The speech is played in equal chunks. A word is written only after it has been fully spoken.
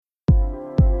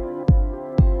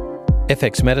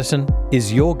FX Medicine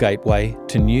is your gateway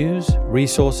to news,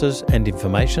 resources and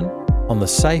information on the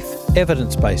safe,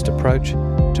 evidence-based approach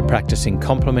to practicing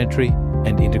complementary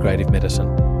and integrative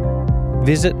medicine.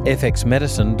 Visit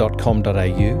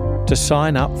fxmedicine.com.au to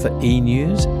sign up for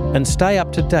e-news and stay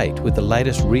up to date with the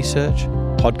latest research,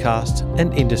 podcasts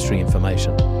and industry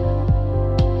information.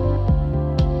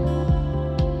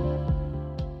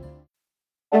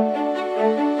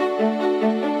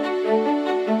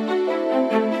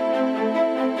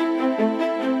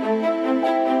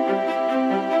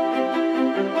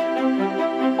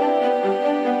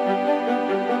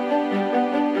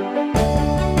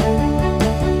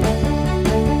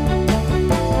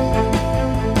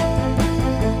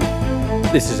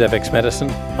 This is FX Medicine.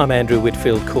 I'm Andrew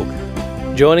Whitfield Cook.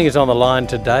 Joining us on the line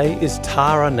today is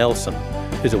Tara Nelson,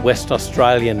 who's a West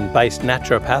Australian-based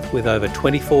naturopath with over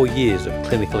 24 years of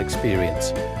clinical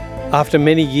experience. After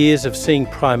many years of seeing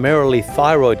primarily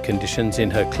thyroid conditions in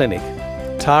her clinic,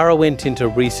 Tara went into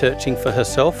researching for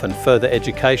herself and further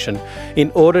education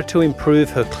in order to improve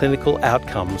her clinical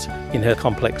outcomes in her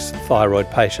complex thyroid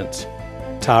patients.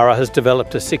 Tara has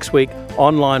developed a 6-week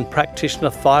online practitioner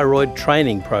thyroid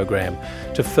training program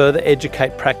to further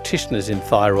educate practitioners in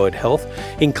thyroid health,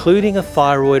 including a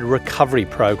thyroid recovery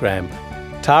program.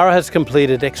 Tara has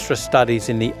completed extra studies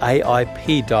in the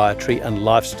AIP dietary and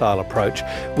lifestyle approach,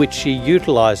 which she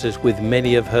utilises with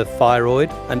many of her thyroid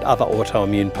and other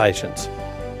autoimmune patients.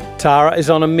 Tara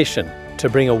is on a mission to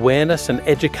bring awareness and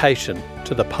education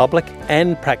to the public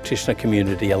and practitioner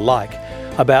community alike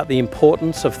about the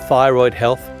importance of thyroid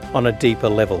health on a deeper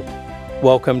level.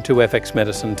 Welcome to FX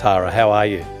Medicine, Tara. How are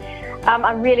you?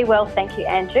 I'm really well, thank you,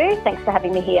 Andrew. Thanks for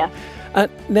having me here.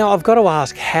 Now, I've got to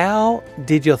ask, how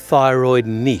did your thyroid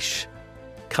niche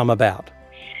come about?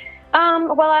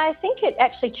 Well, I think it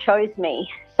actually chose me.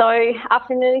 So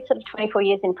after nearly 24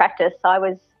 years in practice, I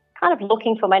was kind of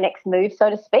looking for my next move, so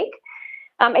to speak.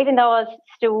 Even though I was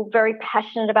still very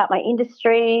passionate about my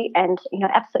industry and,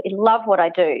 absolutely love what I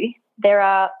do,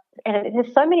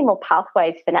 there's so many more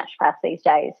pathways for naturopaths these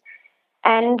days.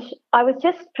 And I was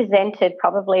just presented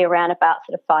probably around about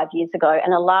 5 years ago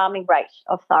an alarming rate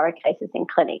of thyroid cases in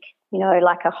clinic,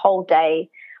 like a whole day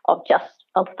of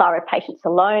thyroid patients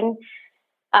alone.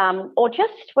 Or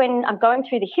just when I'm going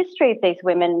through the history of these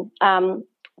women,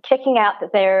 checking out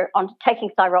that they're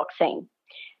taking thyroxine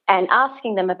and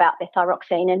asking them about their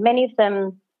thyroxine. And many of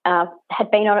them had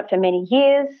been on it for many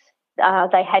years.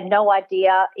 They had no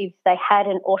idea if they had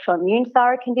an autoimmune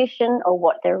thyroid condition or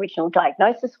what their original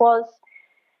diagnosis was.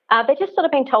 They're just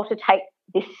been told to take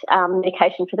this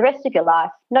medication for the rest of your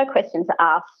life, no questions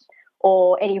asked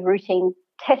or any routine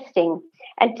testing,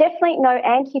 and definitely no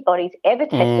antibodies ever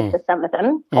tested for some of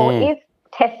them, or if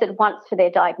tested once for their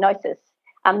diagnosis,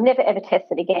 never ever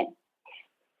tested again.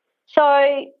 So,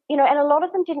 and a lot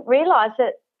of them didn't realise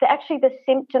that actually the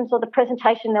symptoms or the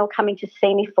presentation they were coming to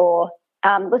see me for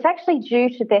was actually due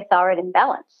to their thyroid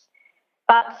imbalance.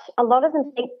 But a lot of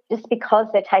them think just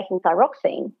because they're taking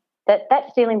thyroxine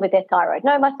that's dealing with their thyroid.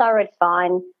 No, my thyroid's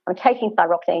fine. I'm taking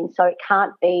thyroxine, so it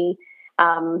can't be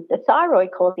the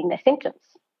thyroid causing their symptoms.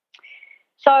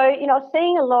 So, I was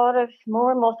seeing a lot of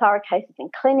more and more thyroid cases in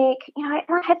clinic. I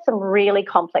had some really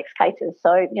complex cases.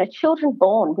 So, children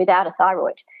born without a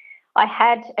thyroid. I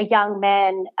had a young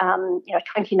man,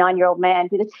 29-year-old man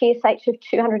with a TSH of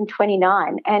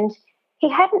 229, and he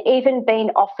hadn't even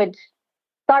been offered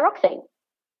thyroxine.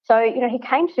 So, he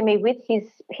came to me with his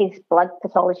blood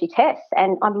pathology tests,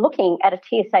 and I'm looking at a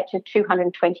TSH of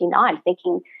 229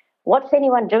 thinking, what's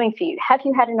anyone doing for you? Have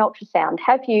you had an ultrasound?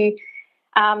 Have you...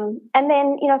 and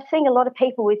then, seeing a lot of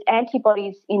people with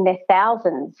antibodies in their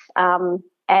thousands and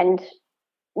on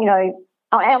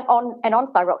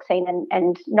thyroxine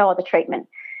and no other treatment.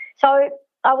 So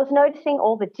I was noticing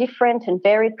all the different and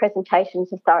varied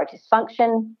presentations of thyroid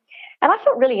dysfunction, and I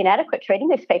felt really inadequate treating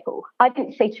these people. I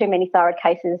didn't see too many thyroid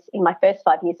cases in my first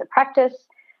 5 years of practice.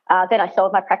 Then I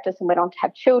sold my practice and went on to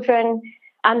have children.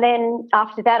 And then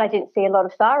after that, I didn't see a lot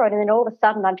of thyroid. And then all of a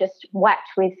sudden, I'm just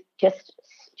whacked with so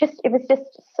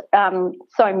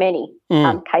many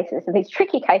cases, and these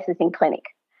tricky cases in clinic.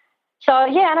 So,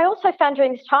 and I also found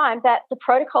during this time that the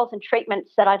protocols and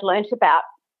treatments that I'd learnt about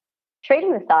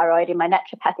treating the thyroid in my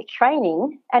naturopathic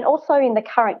training and also in the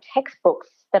current textbooks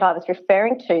that I was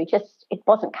referring to, it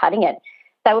wasn't cutting it.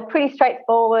 They were pretty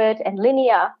straightforward and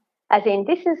linear, as in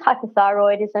this is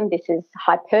hypothyroidism, this is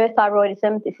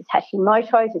hyperthyroidism, this is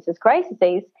Hashimoto's, this is Graves'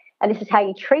 disease, and this is how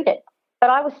you treat it. But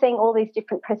I was seeing all these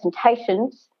different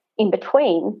presentations in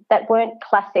between that weren't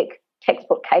classic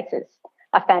textbook cases.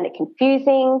 I found it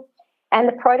confusing, and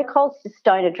the protocols just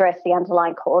don't address the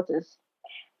underlying causes.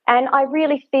 And I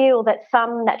really feel that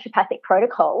some naturopathic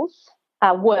protocols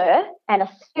were and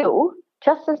are still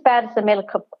just as bad as the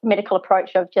medical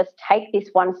approach of just take this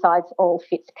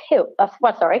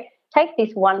take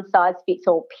this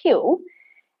one-size-fits-all pill,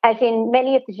 as in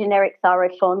many of the generic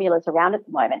thyroid formulas around at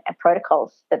the moment and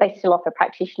protocols that they still offer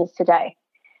practitioners today.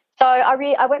 So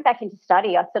I went back into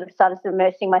study. I sort of started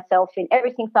immersing myself in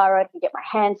everything thyroid I could get my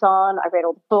hands on. I read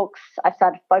all the books. I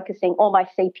started focusing all my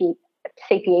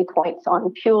CPE points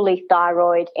on purely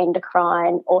thyroid,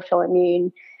 endocrine,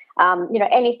 autoimmune,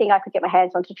 anything I could get my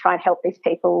hands on to try and help these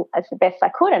people as the best I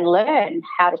could and learn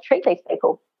how to treat these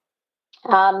people.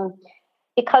 And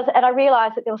I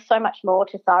realised that there was so much more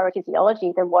to thyroid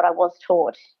physiology than what I was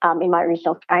taught in my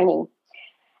original training.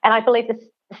 And I believe the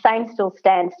same still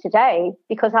stands today,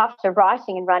 because after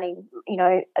writing and running,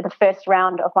 the first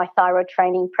round of my thyroid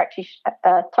training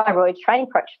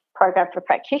program for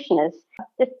practitioners,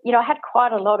 I had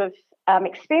quite a lot of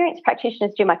experienced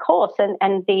practitioners do my course,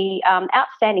 and the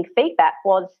outstanding feedback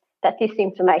was that this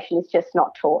information is just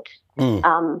not taught in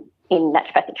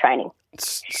naturopathic training.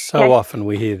 So often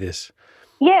we hear this.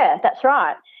 Yeah, that's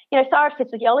right. Thyroid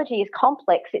physiology is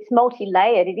complex. It's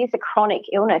multi-layered. It is a chronic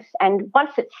illness, and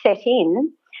once it's set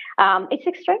in, it's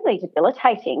extremely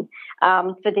debilitating.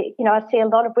 I see a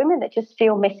lot of women that just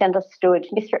feel misunderstood,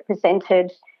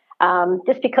 misrepresented,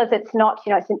 just because it's not,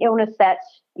 it's an illness that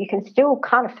you can still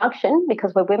kind of function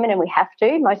because we're women and we have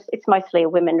to. It's mostly a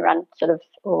women-run sort of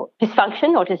or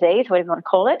dysfunction or disease, whatever you want to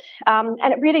call it. And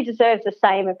it really deserves the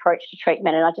same approach to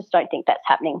treatment, and I just don't think that's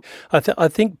happening. I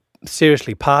think,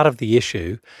 seriously, part of the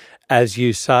issue, as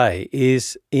you say,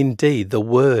 is indeed the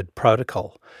word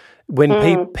protocol.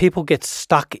 When people get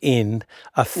stuck in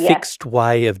a fixed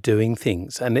way of doing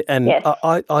things, and Yes.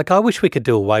 I wish we could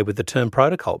do away with the term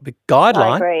protocol. But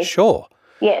guideline, sure.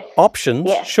 Yes.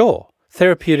 Options, sure.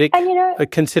 Therapeutic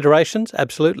and, considerations,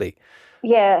 absolutely.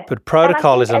 Yeah. But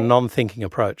protocol is a non-thinking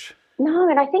approach. No,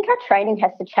 and I think our training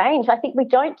has to change. I think we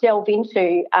don't delve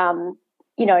into,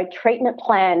 treatment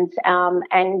plans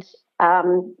and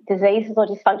diseases or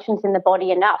dysfunctions in the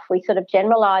body enough. We sort of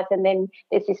generalise, and then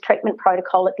there's this treatment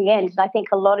protocol at the end. And I think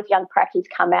a lot of young practices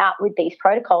come out with these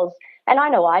protocols. And I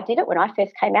know I did it when I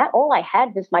first came out. All I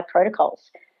had was my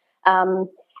protocols.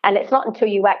 And it's not until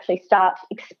you actually start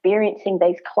experiencing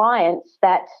these clients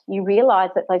that you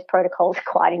realise that those protocols are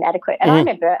quite inadequate. And I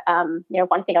remember,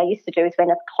 one thing I used to do is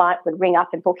when a client would ring up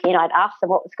and book in, I'd ask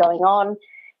them what was going on.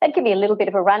 They'd give me a little bit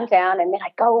of a rundown, and then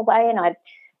I'd go away and I'd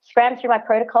scram through my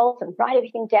protocols and write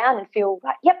everything down and feel,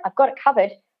 yep, I've got it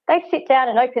covered. They'd sit down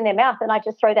and open their mouth, and I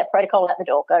just throw that protocol out the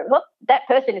door. Go, well, that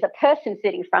person is a person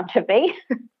sitting in front of me.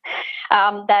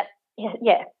 That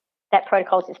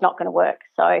protocol is just not going to work.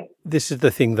 So this is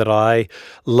the thing that I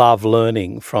love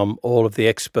learning from all of the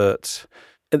experts,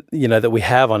 that we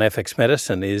have on FX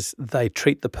Medicine, is they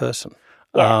treat the person.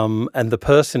 Yeah. And the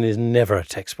person is never a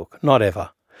textbook, not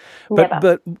ever.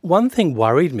 But one thing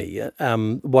worried me,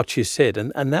 what you said,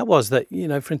 and that was that,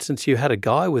 for instance, you had a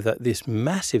guy with this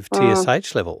massive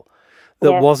TSH level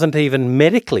that wasn't even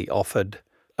medically offered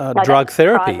drug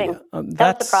therapy.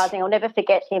 That's surprising. I'll never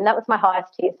forget him. That was my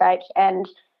highest TSH, and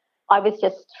I was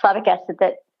just flabbergasted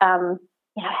that,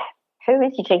 who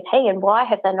is your GP and why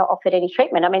have they not offered any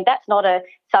treatment? I mean, that's not a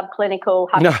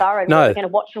subclinical hypothyroid where you're going to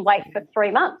watch and wait for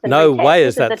 3 months. No way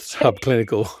is that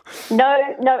subclinical.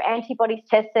 No antibodies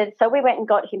tested. So we went and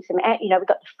got him some, we got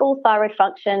the full thyroid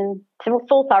function,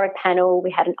 full thyroid panel. We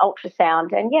had an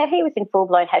ultrasound, and he was in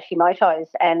full-blown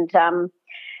Hashimoto's. And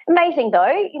amazing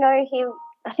though,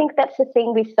 I think that's the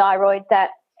thing with thyroid that,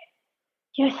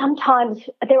 sometimes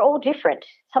they're all different.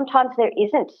 Sometimes there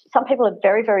isn't. Some people are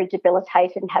very, very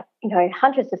debilitated and have,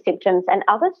 hundreds of symptoms, and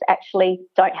others actually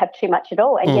don't have too much at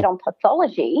all. And yet on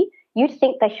pathology, you'd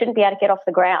think they shouldn't be able to get off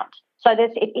the ground. So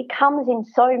it comes in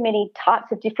so many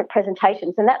types of different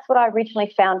presentations. And that's what I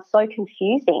originally found so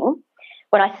confusing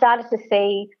when I started to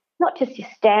see not just your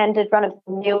standard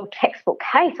run-of-the-mill textbook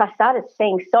case. I started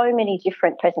seeing so many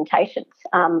different presentations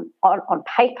on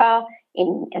paper,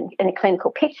 in a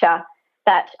clinical picture,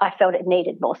 that I felt it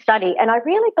needed more study. And I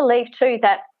really believe too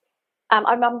that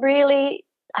I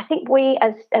think we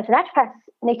as naturopaths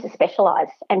need to specialise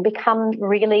and become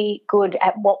really good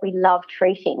at what we love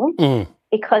treating,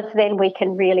 because then we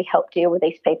can really help deal with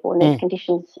these people and these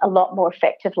conditions a lot more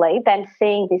effectively than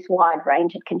seeing this wide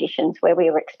range of conditions where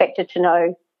we were expected to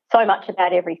know so much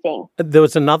about everything. There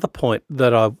was another point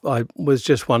that I was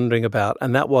just wondering about,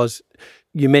 and that was,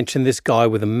 you mentioned this guy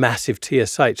with a massive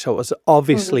TSH, so it was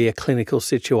obviously a clinical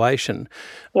situation.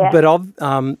 Yeah. But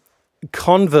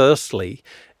conversely,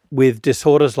 with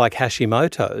disorders like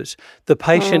Hashimoto's, the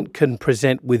patient can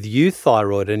present with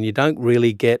euthyroid, and you don't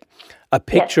really get a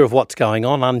picture of what's going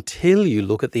on until you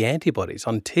look at the antibodies,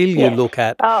 until you look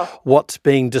at what's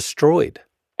being destroyed.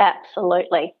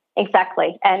 Absolutely.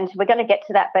 Exactly. And we're going to get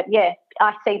to that. But, yeah,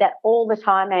 I see that all the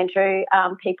time, Andrew,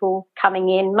 people coming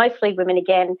in, mostly women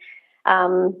again,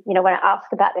 when I ask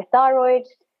about their thyroid,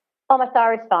 my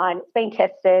thyroid's fine. It's been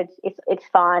tested. It's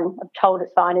fine. I'm told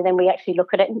it's fine. And then we actually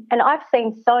look at it. And I've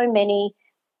seen so many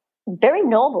very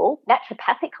normal,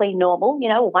 naturopathically normal,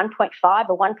 1.5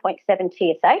 or 1.7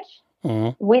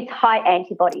 TSH with high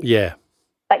antibodies. Yeah.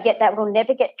 But yet that will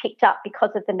never get picked up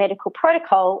because of the medical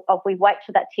protocol of we wait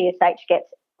till that TSH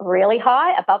gets really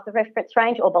high, above the reference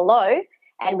range or below,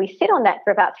 and we sit on that for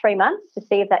about 3 months to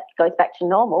see if that goes back to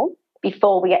normal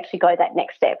before we actually go that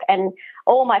next step. And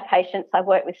all my patients, I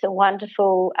work with some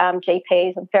wonderful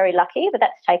GPs. I'm very lucky, but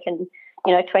that's taken,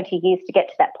 20 years to get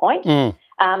to that point.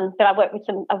 But I work with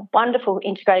a wonderful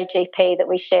integrated GP that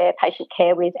we share patient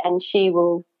care with, and she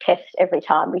will test every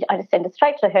time. I just send it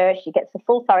straight to her. She gets a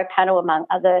full thyroid panel among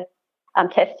other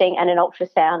testing and an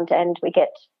ultrasound, and we get,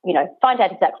 find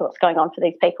out exactly what's going on for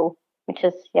these people, which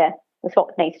is, that's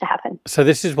what needs to happen. So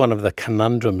this is one of the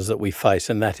conundrums that we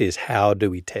face, and that is, how do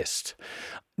we test?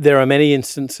 There are many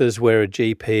instances where a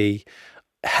GP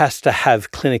has to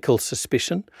have clinical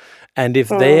suspicion, and if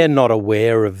they're not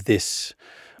aware of this,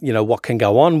 what can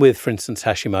go on with, for instance,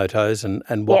 Hashimoto's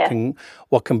and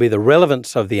what can be the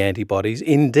relevance of the antibodies.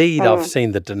 Indeed, I've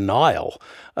seen the denial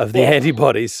of the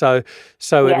antibodies. So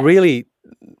it really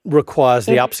requires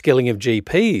the upskilling of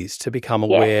GPs to become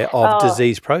aware of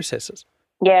disease processes.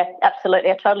 Yeah,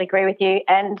 absolutely. I totally agree with you.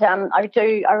 And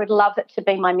I would love it to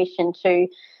be my mission to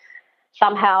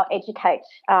somehow educate,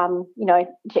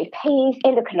 GPs,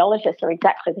 endocrinologists are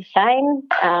exactly the same.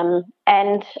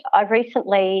 And I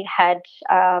recently had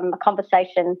a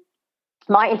conversation.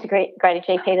 My integrated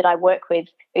GP that I work with,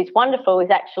 who's wonderful, is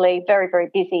actually very, very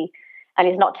busy and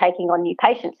is not taking on new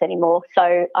patients anymore.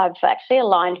 So I've actually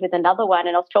aligned with another one,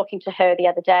 and I was talking to her the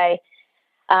other day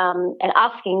and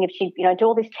asking if she'd, do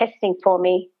all this testing for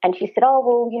me. And she said,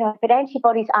 but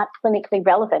antibodies aren't clinically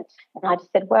relevant. And I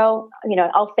just said, well,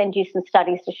 I'll send you some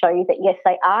studies to show you that, yes,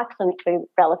 they are clinically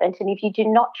relevant. And if you do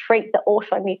not treat the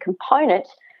autoimmune component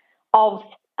of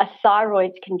a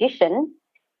thyroid condition,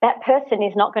 that person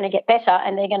is not going to get better,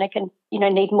 and they're going to,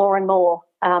 need more and more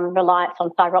reliance on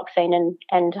thyroxine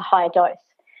and higher dose.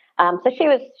 So she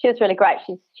was really great.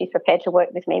 She's prepared to work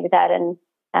with me with that, and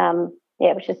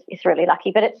which is really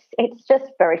lucky. But it's just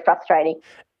very frustrating.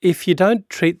 If you don't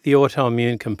treat the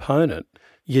autoimmune component,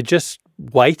 you're just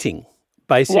waiting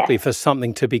basically for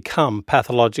something to become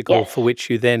pathological, for which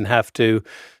you then have to,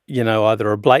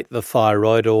 either ablate the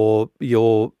thyroid, or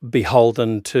you're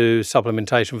beholden to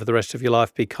supplementation for the rest of your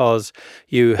life because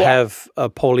you have a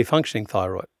poorly functioning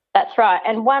thyroid. That's right.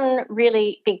 And one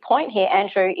really big point here,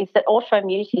 Andrew, is that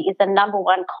autoimmunity is the number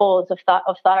one cause of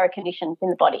thyroid conditions in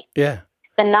the body. Yeah.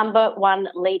 The number one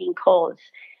leading cause.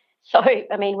 So,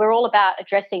 we're all about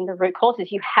addressing the root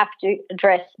causes. You have to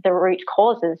address the root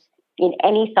causes in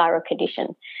any thyroid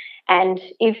condition. And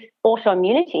if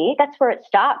autoimmunity, that's where it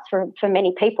starts for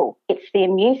many people. It's the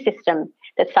immune system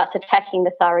that starts attacking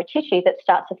the thyroid tissue that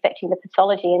starts affecting the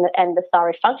pathology and the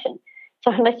thyroid function.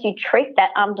 So unless you treat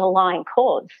that underlying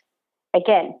cause,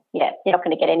 again, you're not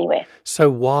going to get anywhere. So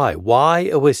why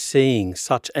are we seeing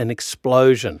such an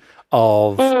explosion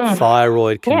of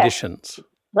thyroid conditions?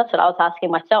 That's what I was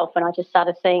asking myself when I just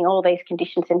started seeing all these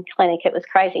conditions in clinic. It was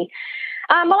crazy.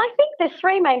 Well, I think there's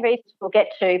three main reasons we'll get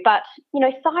to, but,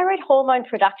 thyroid hormone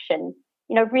production,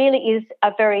 really is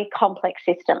a very complex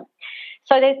system.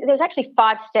 So there's actually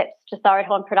 5 steps to thyroid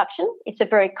hormone production. It's a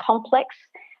very complex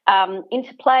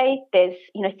interplay. There's,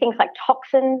 things like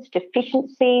toxins,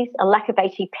 deficiencies, a lack of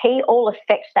ATP all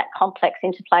affect that complex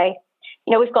interplay.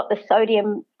 We've got the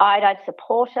sodium iodide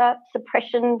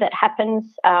suppression that happens,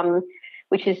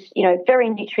 which is, very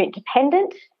nutrient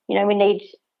dependent. We need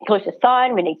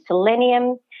glutathione, we need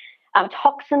selenium.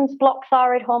 Toxins block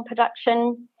thyroid hormone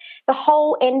production. The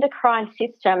whole endocrine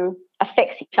system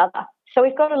affects each other. So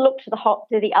we've got to look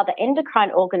to the other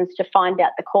endocrine organs to find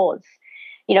out the cause.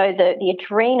 The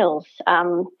adrenals,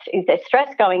 if there's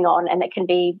stress going on, and there can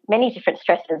be many different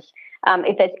stresses.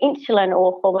 If there's insulin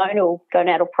or hormonal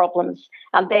gonadal problems,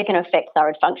 they're going to affect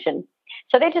thyroid function.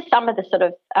 So they're just some of the sort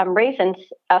of reasons.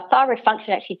 Thyroid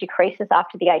function actually decreases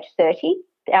after the age 30.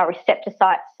 Our receptor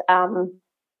sites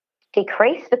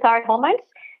decrease for thyroid hormones,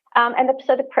 and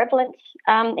so the prevalence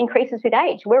increases with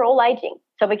age. We're all aging,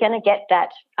 so we're going to get that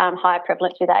higher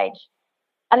prevalence with age.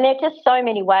 And there are just so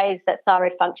many ways that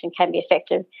thyroid function can be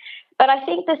affected. But I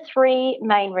think the 3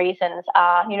 main reasons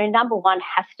are, number one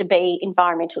has to be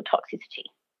environmental toxicity.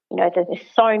 There's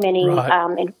so many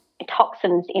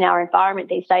toxins in our environment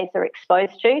these days are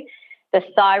exposed to. The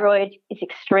thyroid is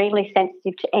extremely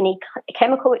sensitive to any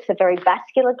chemical. It's a very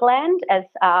vascular gland, as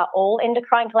are all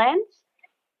endocrine glands.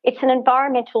 It's an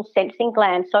environmental sensing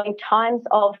gland. So in times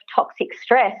of toxic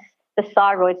stress, the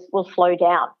thyroid will slow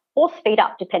down or speed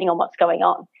up depending on what's going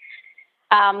on.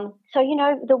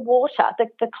 The water,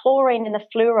 the chlorine and the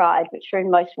fluoride, which are in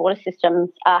most water systems,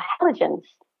 are halogens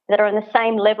that are in the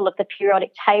same level of the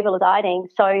periodic table as iodine.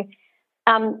 So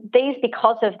these,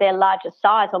 because of their larger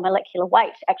size or molecular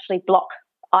weight, actually block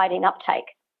iodine uptake,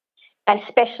 and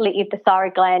especially if the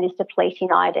thyroid gland is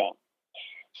depleting iodine.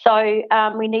 So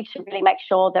we need to really make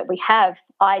sure that we have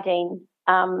iodine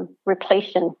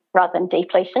repletion rather than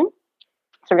depletion.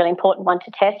 It's a really important one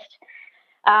to test,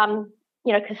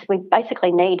 because we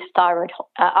basically need thyroid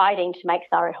iodine to make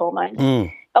thyroid hormones.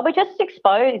 But we're just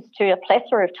exposed to a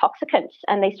plethora of toxicants,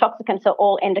 and these toxicants are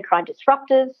all endocrine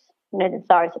disruptors. The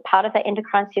thyroid is a part of the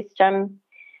endocrine system,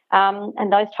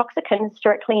 and those toxicants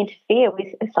directly interfere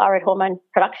with thyroid hormone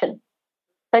production.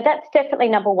 So that's definitely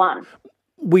number one.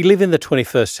 We live in the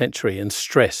 21st century, and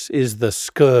stress is the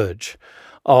scourge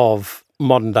of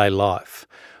modern day life.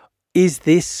 Is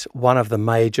this one of the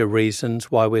major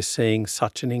reasons why we're seeing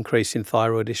such an increase in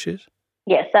thyroid issues?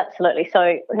 Yes, absolutely.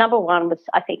 So number one was,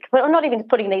 I think, well, I'm not even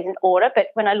putting these in order, but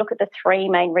when I look at the three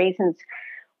main reasons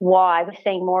why we're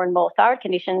seeing more and more thyroid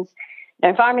conditions,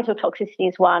 environmental toxicity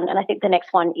is one, and I think the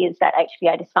next one is that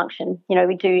HPA dysfunction.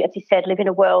 We do, as you said, live in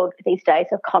a world these days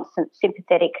of constant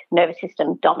sympathetic nervous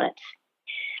system dominance.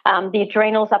 The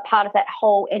adrenals are part of that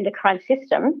whole endocrine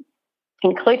system,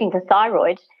 including the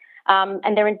thyroid,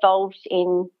 and they're involved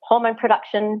in hormone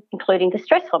production, including the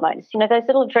stress hormones. Those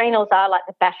little adrenals are like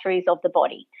the batteries of the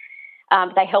body.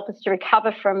 They help us to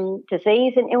recover from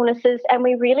disease and illnesses, and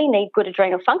we really need good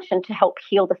adrenal function to help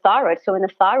heal the thyroid. So when the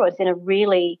thyroid's in a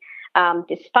really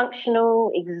dysfunctional,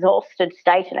 exhausted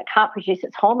state and it can't produce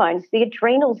its hormones, we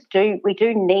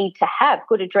do need to have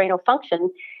good adrenal function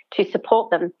to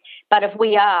support them. But if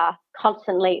we are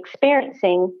constantly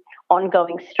experiencing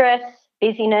ongoing stress,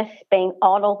 busyness, being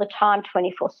on all the time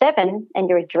 24/7, and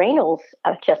your adrenals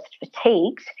are just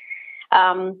fatigued,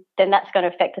 then that's going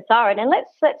to affect the thyroid. And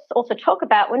let's also talk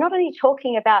about, we're not only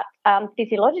talking about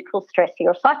physiological stress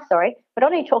here, we're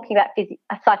not only talking about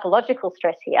psychological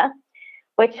stress here,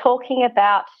 we're talking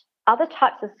about other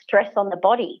types of stress on the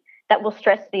body that will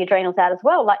stress the adrenals out as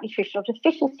well, like nutritional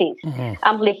deficiencies,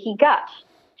 leaky gut,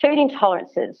 food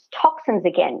intolerances, toxins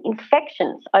again,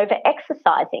 infections,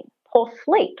 over-exercising, poor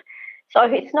sleep. So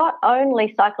it's not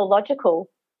only psychological,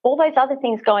 all those other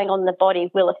things going on in the body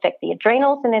will affect the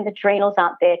adrenals, and then the adrenals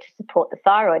aren't there to support the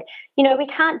thyroid. We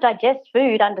can't digest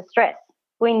food under stress.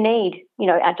 We need,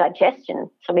 our digestion,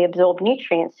 so we absorb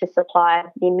nutrients to supply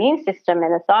the immune system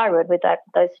and the thyroid with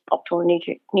those optimal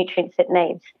nutrients it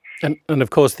needs. And of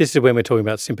course, this is when we're talking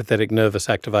about sympathetic nervous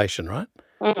activation, right?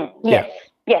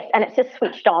 Yes, and it's just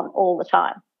switched on all the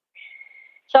time.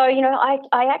 So,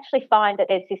 I actually find that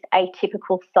there's this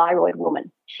atypical thyroid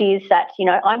woman. She is that,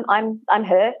 I'm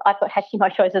her. I've got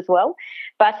Hashimoto's as well.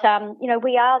 But,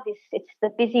 we are it's the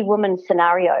busy woman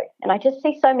scenario. And I just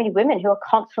see so many women who are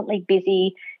constantly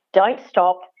busy, don't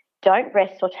stop, don't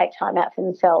rest or take time out for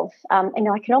themselves. And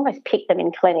I can almost pick them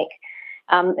in clinic.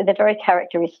 They're very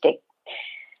characteristic.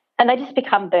 And they just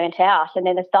become burnt out, and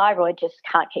then the thyroid just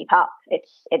can't keep up. It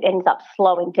ends up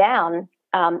slowing down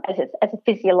as a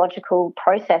physiological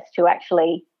process to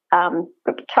actually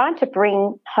trying to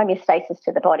bring homeostasis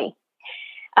to the body.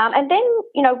 And then,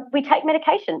 we take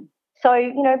medication. So,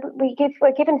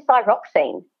 we're given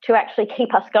thyroxine to actually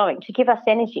keep us going, to give us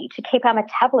energy, to keep our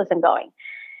metabolism going,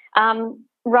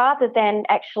 rather than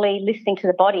actually listening to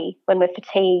the body when we're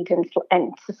fatigued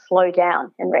and to slow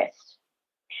down and rest.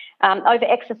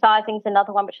 Over-exercising is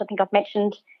another one, which I think I've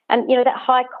mentioned. And, that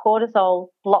high cortisol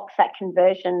blocks that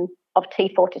conversion of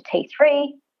T4 to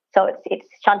T3. So it's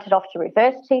shunted off to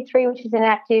reverse T3, which is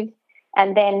inactive.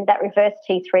 And then that reverse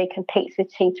T3 competes with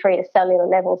T3 at a cellular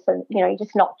level. So, you're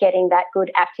just not getting that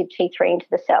good active T3 into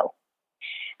the cell.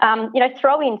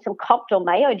 Throw in some COMT or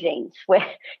Mayo genes where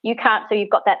you can't, so you've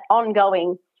got that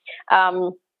ongoing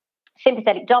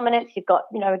sympathetic dominance. You've got,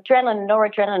 adrenaline,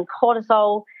 noradrenaline,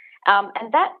 cortisol.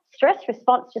 And that stress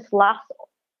response just lasts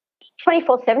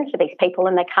 24/7 for these people,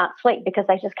 and they can't sleep because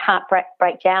they just can't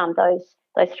break down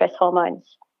those stress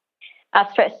hormones. High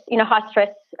stress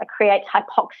creates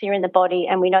hypoxia in the body,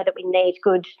 and we know that we need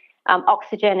good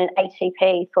oxygen and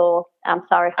ATP for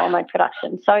thyroid hormone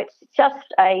production. So it's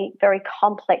just a very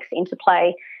complex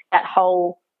interplay, that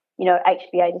whole,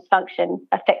 HPA dysfunction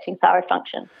affecting thyroid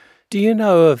function. Do you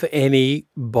know of any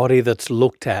body that's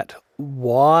looked at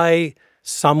why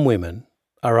some women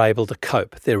are able to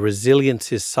cope. Their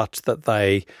resilience is such that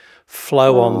they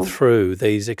flow on through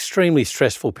these extremely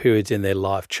stressful periods in their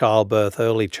life: childbirth,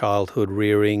 early childhood,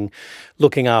 rearing,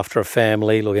 looking after a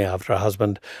family, looking after a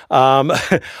husband,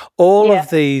 all of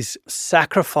these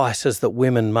sacrifices that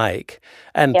women make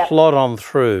and plod on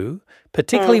through,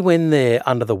 particularly when they're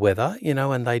under the weather,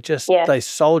 and they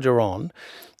soldier on.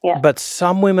 Yeah. But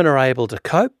some women are able to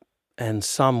cope and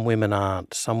some women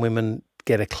aren't. Some women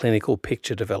get a clinical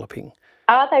picture developing.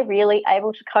 Are they really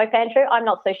able to cope, Andrew? I'm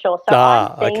not so sure. So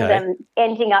I'm seeing them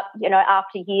ending up,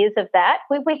 after years of that.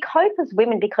 We cope as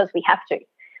women because we have to.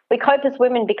 We cope as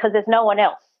women because there's no one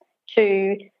else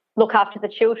to look after the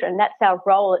children. That's our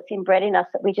role. It's inbred in us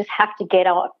that we just have to get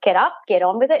up, get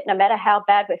on with it, no matter how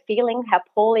bad we're feeling, how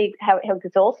poorly, how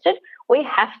exhausted. We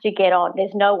have to get on.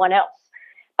 There's no one else.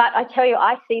 But I tell you,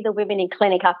 I see the women in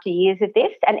clinic after years of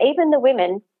this, and even the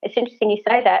women, it's interesting you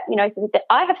say that,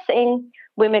 I have seen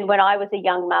women when I was a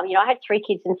young mum. I had 3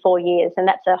 kids in 4 years, and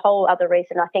that's a whole other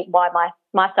reason I think why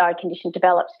my thyroid condition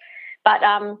developed. But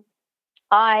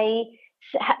I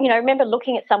remember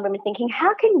looking at some women thinking,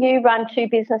 how can you run 2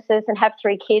 businesses and have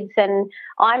 3 kids? And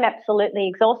I'm absolutely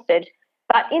exhausted.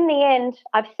 But in the end,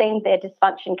 I've seen their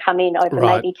dysfunction come in over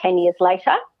maybe 10 years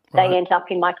later. They end up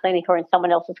in my clinic or in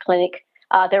someone else's clinic.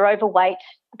 They're overweight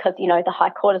because, the high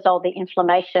cortisol, the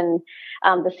inflammation,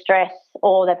 the stress,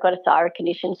 or they've got a thyroid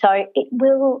condition. So it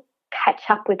will catch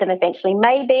up with them eventually.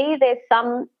 Maybe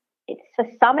for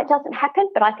some it doesn't happen,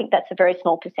 but I think that's a very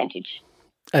small percentage.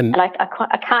 And I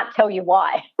can't tell you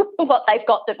why, what they've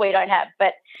got that we don't have.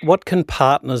 But what can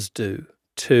partners do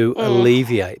to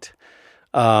alleviate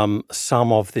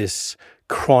some of this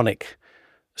chronic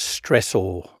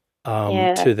stressor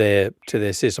to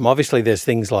their system? Obviously, there's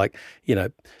things like,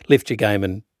 lift your game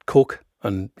and cook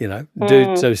and,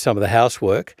 do some of the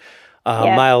housework.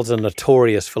 Males are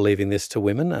notorious for leaving this to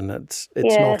women, and it's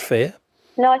not fair.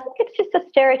 No, I think it's just a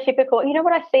stereotypical.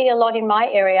 What I see a lot in my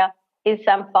area is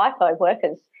FIFO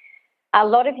workers. A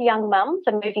lot of young mums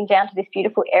are moving down to this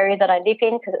beautiful area that I live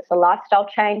in because it's a lifestyle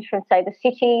change from, say, the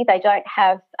city. They don't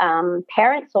have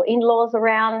parents or in-laws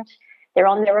around. They're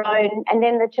on their own. And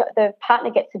then the partner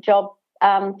gets a job,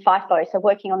 FIFO, so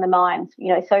working on the mines.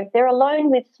 So they're alone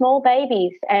with small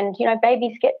babies, and,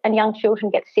 babies and young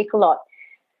children get sick a lot.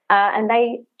 And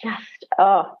they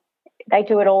they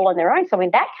do it all on their own. So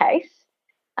in that case,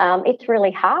 it's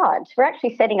really hard. We're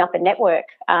actually setting up a network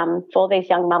for these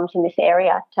young mums in this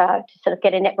area to sort of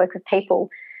get a network of people.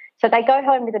 So they go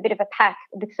home with a bit of a pack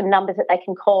with some numbers that they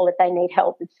can call if they need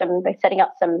help. They're setting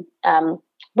up some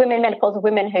menopausal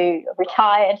women who are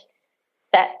retired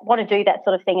that want to do that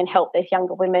sort of thing and help these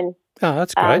younger women. Oh,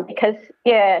 that's great. Because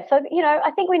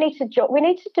I think we need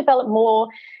to develop more.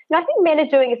 I think men are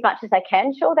doing as much as they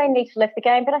can. Sure, they need to lift the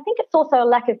game, but I think it's also a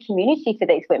lack of community for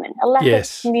these women, a lack of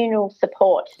communal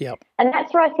support. Yep. And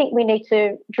that's where I think we need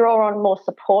to draw on more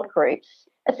support groups,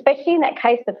 especially in that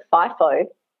case of FIFO,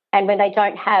 and when they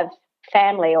don't have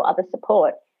family or other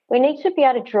support. We need to be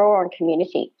able to draw on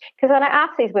community. Because when I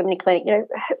ask these women in clinic,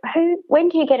 when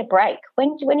do you get a break?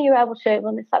 When are you able to?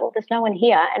 Well, it's like, well, there's no one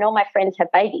here, and all my friends have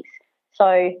babies,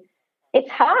 so it's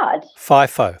hard.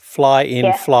 FIFO, fly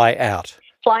in, fly out.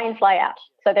 Fly in, fly out.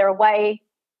 So they're away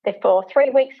for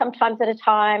 3 weeks, sometimes at a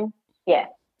time. Yeah.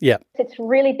 Yeah. It's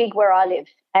really big where I live,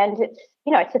 and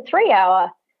it's a 3-hour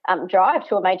drive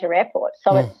to a major airport.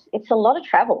 So it's a lot of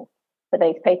travel for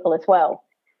these people as well.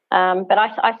 But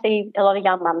I see a lot of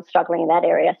young mums struggling in that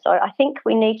area. So I think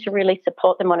we need to really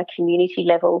support them on a community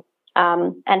level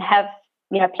and have,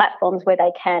 platforms where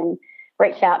they can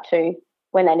reach out to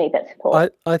when they need that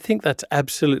support. I think that's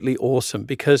absolutely awesome,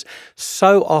 because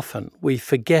so often we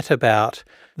forget about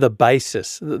the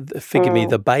basis,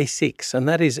 the basics, and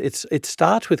that is it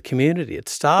starts with community. It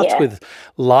starts with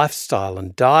lifestyle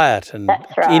and diet and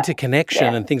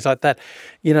interconnection and things like that.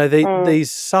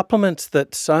 These supplements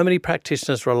that so many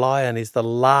practitioners rely on is the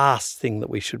last thing that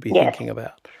we should be thinking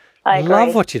about. I agree.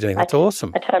 Love what you're doing. That's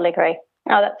awesome. I totally agree.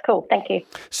 Oh, that's cool. Thank you.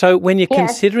 So when you're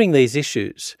considering these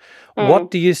issues,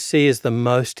 what do you see as the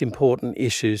most important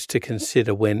issues to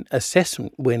consider when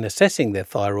assessing their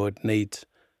thyroid needs?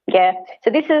 Yeah.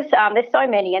 So this is there's so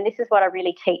many, and this is what I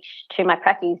really teach to my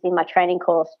practice in my training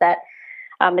course, that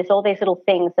there's all these little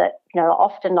things that are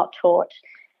often not taught,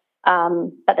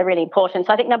 but they're really important.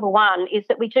 So I think number one is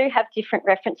that we do have different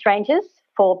reference ranges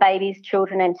for babies,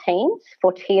 children, and teens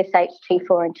for TSH,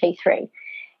 T4, and T3.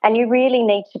 And you really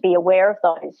need to be aware of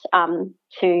those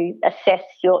to assess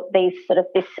this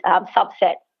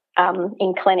subset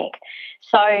in clinic.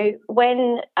 So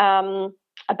when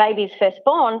a baby is first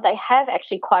born, they have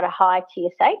actually quite a high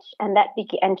TSH and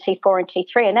T4 and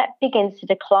T3, and that begins to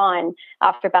decline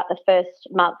after about the first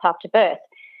month after birth.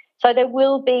 So there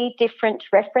will be different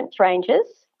reference ranges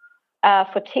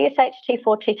for TSH,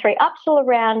 T4, T3 up till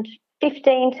around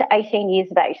 15 to 18 years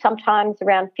of age. Sometimes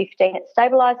around 15 it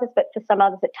stabilises, but for some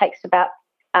others it takes about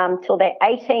till they're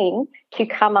 18 to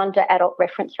come under adult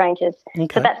reference ranges.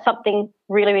 Okay. So that's something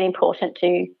really, really important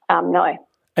to know.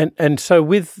 And so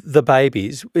with the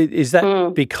babies, is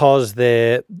that because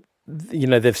they're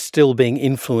still being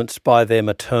influenced by their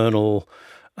maternal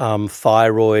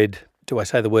thyroid? Do I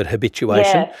say the word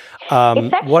habituation?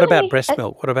 Yeah. What about breast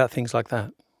milk? What about things like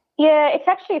that? Yeah, it's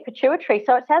actually a pituitary.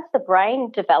 So it's as the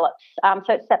brain develops.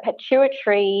 So it's that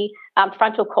pituitary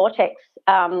frontal cortex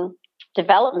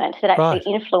development that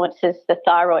actually influences the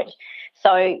thyroid.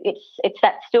 So it's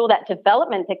that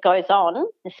development that goes on,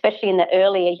 especially in the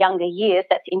earlier, younger years,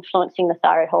 that's influencing the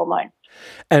thyroid hormone.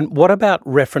 And what about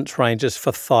reference ranges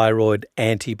for thyroid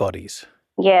antibodies?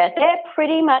 Yeah, they're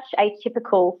pretty much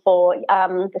atypical for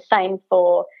the same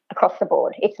for across the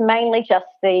board. It's mainly just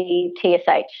the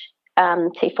TSH,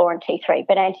 T4 and T3,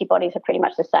 but antibodies are pretty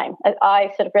much the same.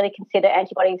 I sort of really consider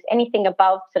antibodies anything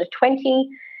above sort of 20.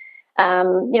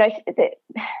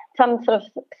 Some sort of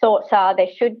thoughts are there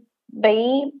should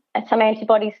be some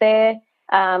antibodies there.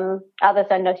 Others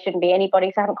I know shouldn't be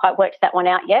antibodies. I haven't quite worked that one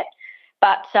out yet.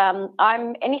 But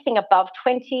I'm anything above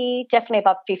 20, definitely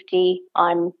above 50,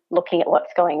 I'm looking at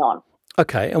what's going on.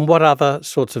 Okay. And what other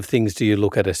sorts of things do you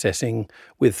look at assessing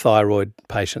with thyroid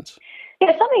patients?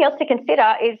 Yeah, something else to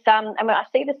consider is, I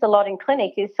see this a lot in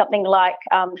clinic, is something like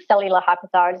cellular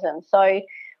hypothyroidism. So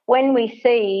when we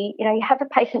see, you have a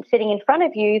patient sitting in front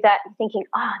of you that you're thinking,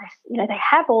 they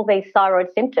have all these thyroid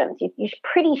symptoms. You're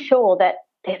pretty sure that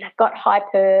they've got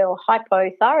hyper or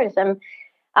hypothyroidism.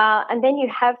 And then you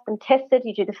have them tested,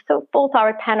 you do the full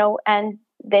thyroid panel, and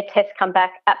their tests come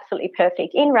back absolutely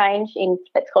perfect, in range, in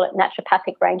let's call it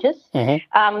naturopathic ranges.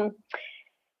 Mm-hmm.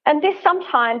 And this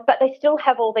sometimes, but they still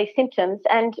have all these symptoms,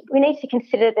 and we need to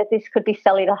consider that this could be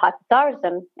cellular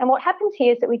hypothyroidism. And what happens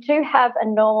here is that we do have a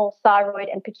normal thyroid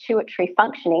and pituitary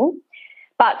functioning,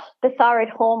 but the thyroid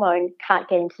hormone can't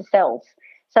get into cells.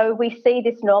 So we see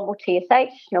this normal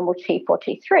TSH, normal T4,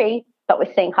 T3, but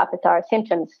we're seeing hypothyroid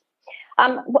symptoms.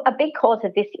 A big cause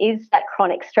of this is that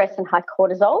chronic stress and high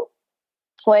cortisol,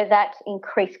 where that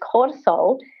increased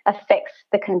cortisol affects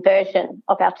the conversion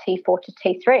of our T4 to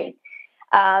T3.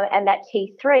 And that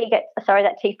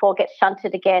T4 gets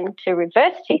shunted again to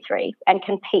reverse T3 and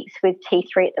competes with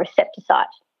T3 at the receptor site.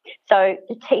 So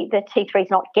the T3 is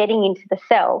not getting into the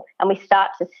cell, and we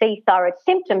start to see thyroid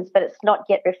symptoms, but it's not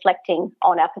yet reflecting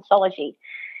on our pathology.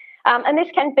 And this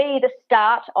can be the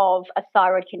start of a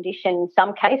thyroid condition in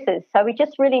some cases. So we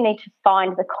just really need to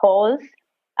find the cause.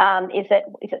 Is it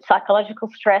psychological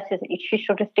stress? Is it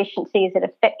nutritional deficiency? Is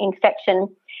it infection?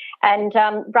 And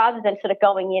rather than sort of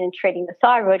going in and treating the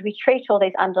thyroid, we treat all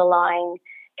these underlying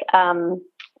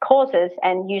causes,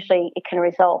 and usually it can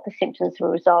resolve. The symptoms will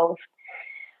resolve.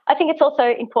 I think it's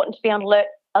also important to be on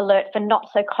alert for not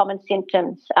so common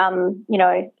symptoms.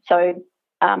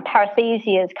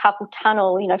 Paresthesias, carpal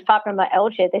tunnel,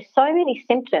 fibromyalgia. There's so many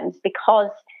symptoms because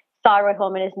thyroid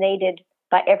hormone is needed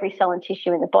by every cell and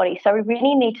tissue in the body. So we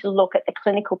really need to look at the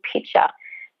clinical picture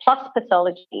plus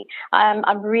pathology.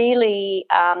 I really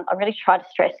try to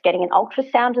stress getting an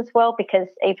ultrasound as well, because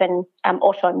even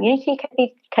autoimmunity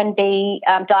can be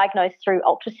diagnosed through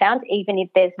ultrasound, even if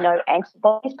there's no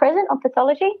antibodies present on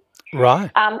pathology. Right.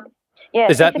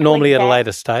 Is that normally at a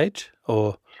later stage,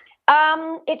 or?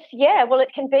 It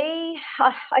can be.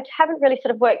 I haven't really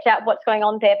sort of worked out what's going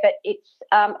on there, but it's.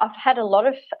 I've read a lot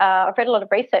of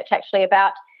research actually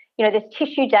about, there's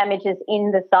tissue damages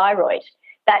in the thyroid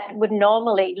that would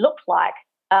normally look like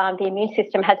the immune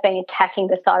system has been attacking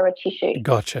the thyroid tissue.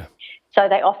 Gotcha. So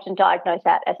they often diagnose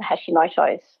that as a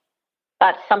Hashimoto's,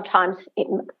 but sometimes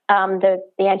the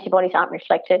antibodies aren't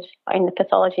reflected in the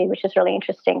pathology, which is really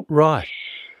interesting. Right.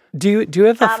 Do you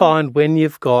ever find when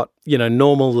you've got,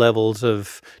 normal levels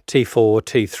of T4,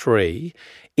 T3,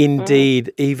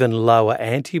 indeed even lower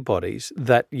antibodies,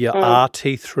 that your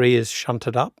RT3 is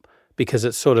shunted up because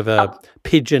it's sort of a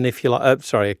pigeon, if you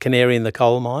like, a canary in the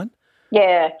coal mine?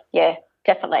 Yeah,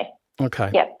 definitely.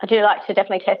 Okay. Yeah, I do like to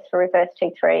definitely test for reverse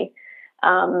T3,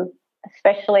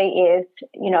 especially if,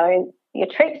 your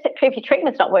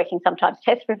treatment's not working sometimes.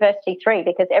 Test reverse T3,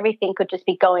 because everything could just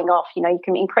be going off. You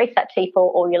can increase that T4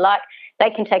 all you like. They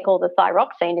can take all the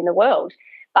thyroxine in the world,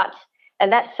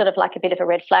 and that's sort of like a bit of a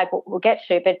red flag we'll get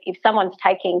to. But if someone's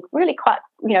taking really quite,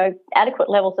 adequate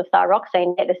levels of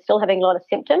thyroxine, yet they're still having a lot of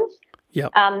symptoms,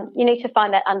 Yep. You need to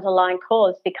find that underlying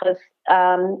cause because,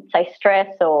 say,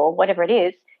 stress or whatever it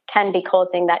is can be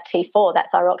causing that T4, that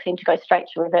thyroxine, to go straight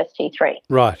to reverse T3.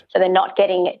 Right. So they're not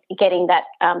getting that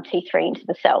T3 into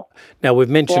the cell. Now, we've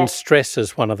mentioned stress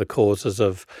as one of the causes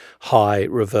of high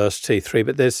reverse T3,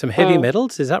 but there's some heavy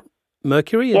metals. Is that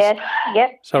mercury? Yes,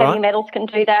 heavy metals can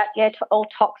do that. Yeah, all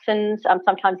toxins,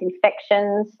 sometimes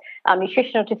infections,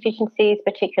 nutritional deficiencies,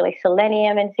 particularly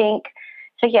selenium and zinc.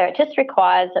 So, it just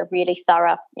requires a really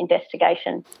thorough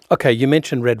investigation. Okay, you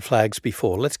mentioned red flags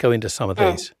before. Let's go into some of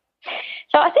these.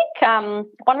 So I think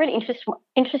one really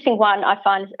interesting one I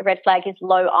find a red flag is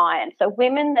low iron. So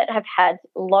women that have had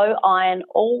low iron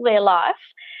all their life,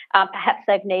 perhaps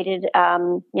they've needed,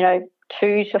 2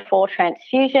 to 4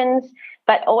 transfusions,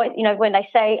 but always, when they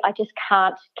say, I just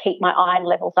can't keep my iron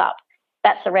levels up,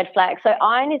 that's a red flag. So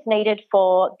iron is needed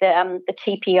for the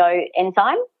TPO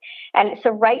enzyme, and it's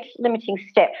a rate-limiting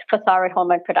step for thyroid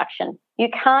hormone production. You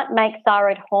can't make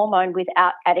thyroid hormone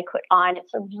without adequate iron.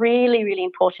 It's a really, really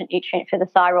important nutrient for the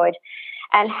thyroid.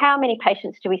 And how many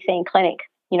patients do we see in clinic,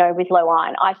 with low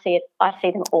iron? I see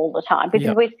them all the time.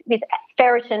 Because with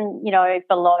ferritin,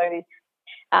 below,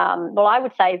 I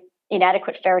would say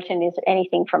inadequate ferritin is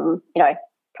anything from,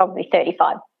 probably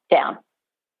 35 down.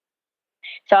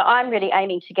 So I'm really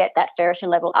aiming to get that ferritin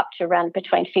level up to around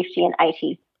between 50 and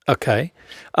 80. Okay.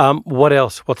 What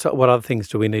else? What other things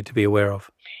do we need to be aware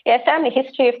of? Yeah, family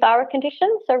history of thyroid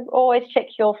conditions. So always check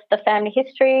the family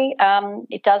history.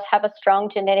 It does have a strong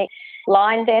genetic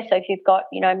line there. So if you've got,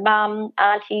 mum,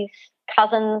 aunties,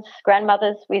 cousins,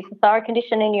 grandmothers with a thyroid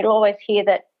condition, and you'll always hear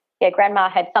that, grandma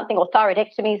had something, or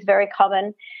thyroidectomy is very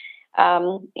common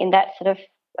in that sort of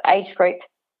age group.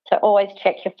 So always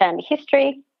check your family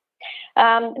history.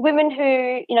 Women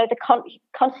who,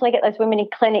 constantly get those women in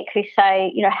clinic who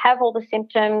say, have all the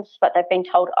symptoms, but they've been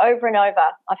told over and over.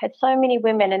 I've had so many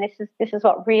women, and this is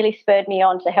what really spurred me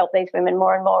on to help these women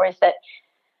more and more, is that,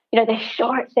 they're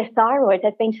sure it's their thyroid.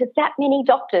 They've been to that many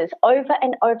doctors over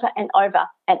and over and over,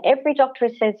 and every doctor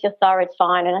says your thyroid's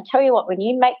fine. And I tell you what, when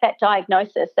you make that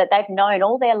diagnosis that they've known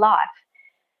all their life,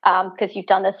 because you've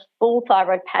done this full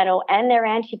thyroid panel and their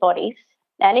antibodies,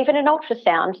 and even an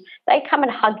ultrasound, they come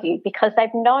and hug you because they've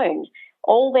known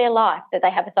all their life that they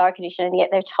have a thyroid condition, and yet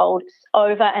they're told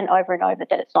over and over and over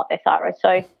that it's not their thyroid.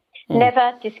 So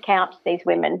never discount these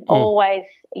women. Always,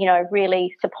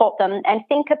 really support them, and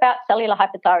think about cellular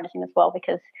hypothyroidism as well,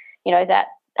 because,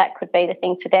 that could be the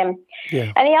thing for them.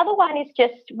 Yeah. And the other one is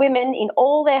just women in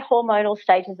all their hormonal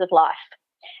stages of life.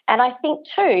 And I think,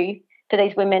 too, for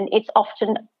these women, it's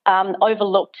often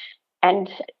overlooked and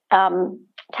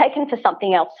taken for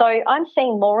something else. So I'm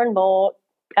seeing more and more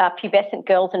pubescent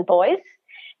girls and boys.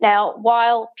 Now,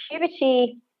 while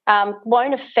puberty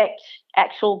won't affect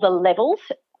the levels,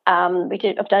 I've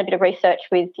done a bit of research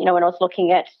with, when I was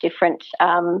looking at different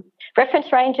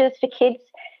reference ranges for kids,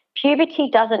 puberty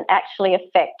doesn't actually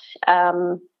affect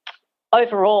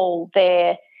overall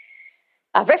their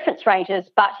reference ranges,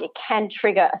 but it can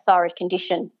trigger a thyroid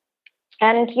condition.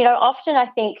 And, often I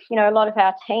think, a lot of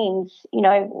our teens,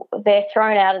 they're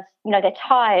thrown out as, they're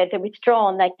tired, they're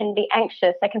withdrawn, they can be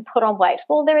anxious, they can put on weight.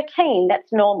 Well, they're a teen,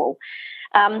 that's normal.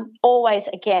 Always,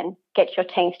 again, get your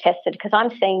teens tested, because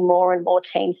I'm seeing more and more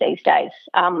teens these days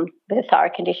with a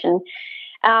thyroid condition.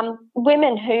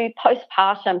 Women who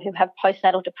postpartum, who have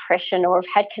postnatal depression or have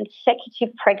had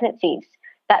consecutive pregnancies,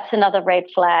 that's another red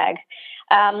flag.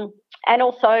 And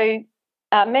also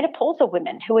menopausal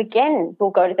women who, again,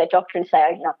 will go to their doctor and say,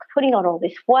 I'm putting on all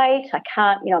this weight, I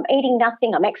can't, I'm eating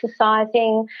nothing, I'm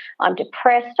exercising, I'm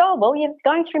depressed. Oh, well, you're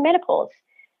going through menopause.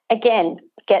 Again,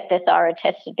 get their thyroid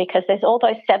tested, because there's all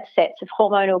those subsets of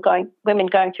women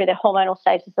going through their hormonal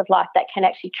stages of life that can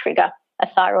actually trigger a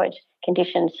thyroid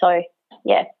condition. So,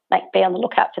 be on the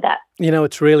lookout for that.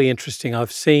 It's really interesting.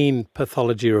 I've seen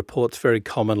pathology reports very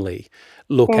commonly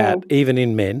look at, even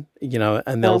in men,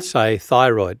 and they'll say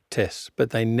thyroid tests, but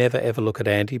they never ever look at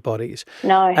antibodies.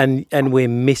 No. And we're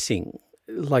missing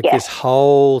this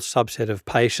whole subset of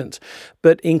patients,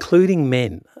 but including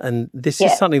men. And this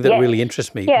is something that really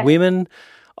interests me. Yeah. Women,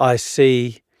 I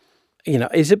see,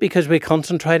 is it because we're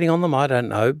concentrating on them? I don't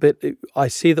know, but I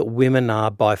see that women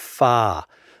are by far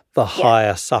the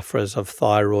higher sufferers of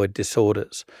thyroid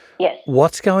disorders. Yes.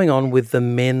 What's going on with the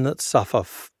men that suffer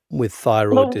with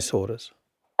thyroid disorders?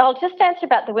 I'll just answer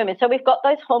about the women. So we've got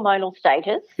those hormonal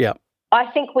stages. Yeah.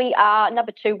 I think we are,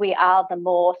 number 2, we are the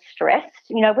more stressed.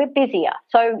 We're busier.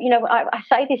 So, I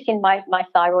say this in my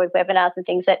thyroid webinars and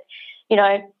things that,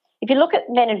 if you look at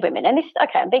men and women, and this,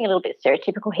 I'm being a little bit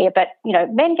stereotypical here, but,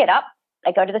 men get up,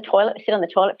 They go to the toilet, sit on the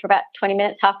toilet for about 20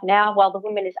 minutes, half an hour, while the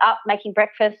woman is up making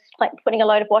breakfast, putting a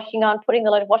load of washing on, putting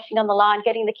a load of washing on the line,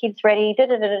 getting the kids ready,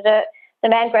 da-da-da-da-da. The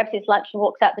man grabs his lunch and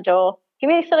walks out the door. He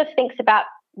really sort of thinks about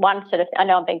one sort of, I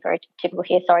know I'm being very typical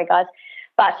here, sorry guys,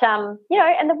 but, and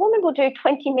the woman will do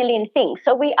 20 million things.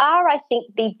 So we are, I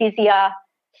think, the busier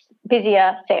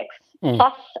sex.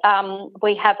 Plus,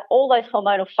 we have all those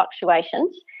hormonal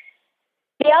fluctuations.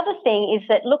 The other thing is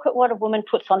that look at what a woman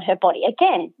puts on her body.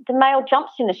 Again, the male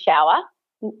jumps in the shower,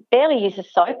 barely uses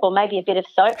soap or maybe a bit of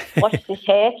soap, washes his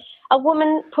hair. A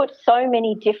woman puts so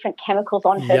many different chemicals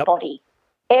on her body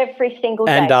every single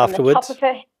day. And afterwards. From the top of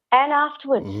her, and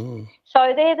afterwards.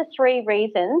 So they're the three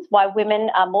reasons why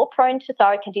women are more prone to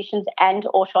thyroid conditions and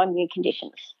autoimmune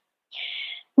conditions.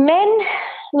 Men,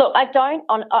 look, I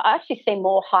actually see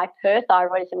more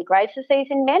hyperthyroidism Graves' disease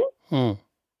in men.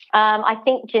 I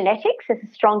think genetics, there's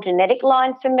a strong genetic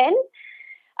line for men.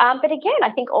 But again,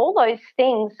 I think all those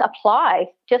things apply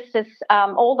just as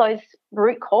all those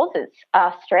root causes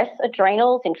are stress,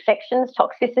 adrenals, infections,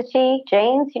 toxicity,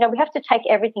 genes. We have to take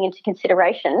everything into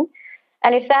consideration.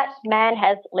 And if that man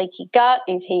has leaky gut,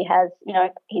 if he has,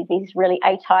 he's really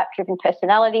A-type driven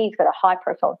personality, he's got a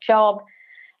high-profile job,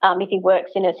 if he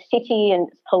works in a city and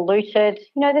it's polluted,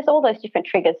 there's all those different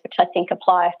triggers which I think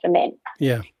apply for men.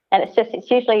 Yeah. And it's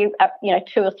usually,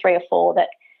 2 or 3 or 4 that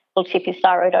will tip his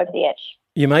thyroid over the edge.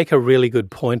 You make a really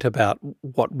good point about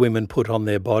what women put on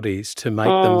their bodies to make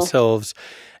themselves,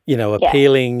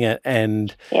 appealing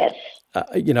and,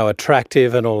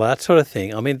 attractive and all that sort of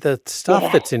thing. I mean, the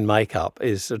stuff that's in makeup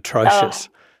is atrocious.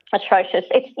 Atrocious.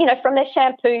 It's, from their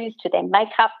shampoos to their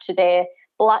makeup to their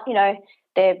blood,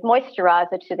 their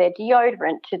moisturiser to their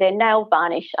deodorant to their nail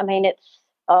varnish. I mean,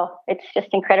 it's just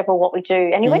incredible what we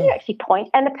do. And when you actually point,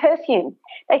 and the perfume,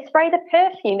 they spray the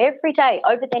perfume every day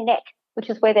over their neck, which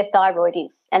is where their thyroid is.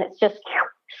 And it's just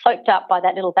soaked up by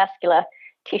that little vascular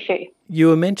tissue. You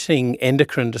were mentioning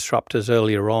endocrine disruptors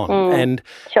earlier on. And,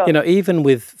 even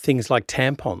with things like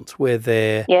tampons where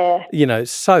they're,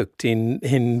 soaked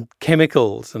in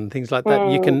chemicals and things like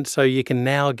that, you can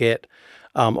now get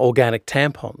organic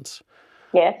tampons.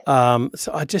 Yes.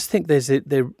 So I just think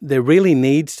there really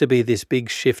needs to be this big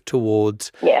shift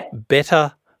towards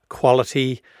better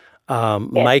quality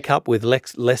makeup with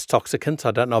less toxicants.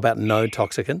 I don't know about no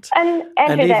toxicants.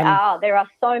 And there are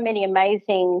so many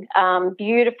amazing,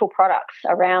 beautiful products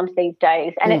around these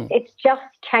days, and it's just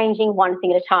changing one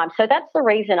thing at a time. So that's the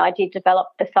reason I did develop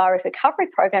the thyroid recovery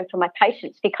program for my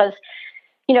patients, because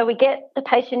we get the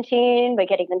patient in, we're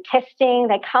getting them testing,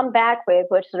 they come back, we're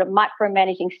sort of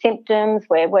micromanaging symptoms,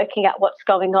 we're working out what's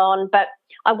going on. But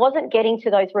I wasn't getting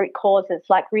to those root causes,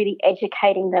 like really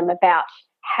educating them about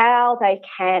how they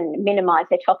can minimise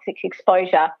their toxic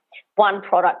exposure one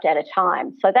product at a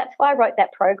time. So that's why I wrote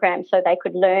that program, so they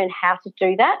could learn how to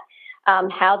do that,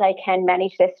 how they can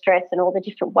manage their stress in all the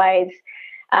different ways.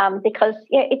 Because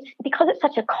it's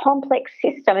such a complex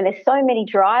system and there's so many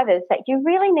drivers that you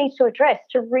really need to address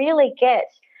to really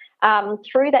get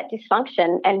through that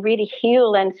dysfunction and really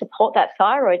heal and support that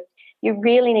thyroid. You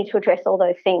really need to address all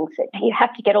those things. You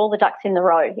have to get all the ducks in the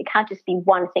row. It can't just be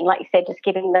one thing, like you said, just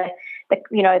giving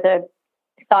the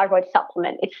thyroid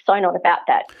supplement. It's so not about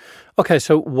that. Okay,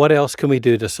 so what else can we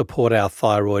do to support our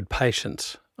thyroid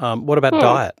patients? What about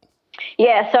diet?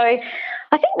 Yeah, so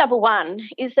I think number one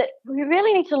is that we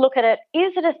really need to look at it.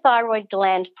 Is it a thyroid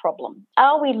gland problem?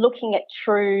 Are we looking at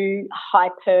true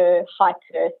are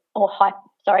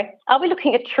we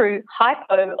looking at true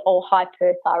hypo or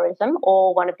hyperthyroidism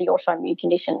or one of the autoimmune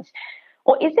conditions?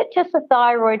 Or is it just the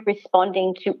thyroid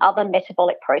responding to other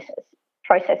metabolic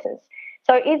processes?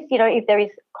 So if there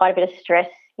is quite a bit of stress,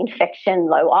 infection,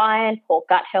 low iron, poor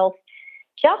gut health,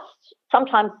 just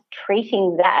sometimes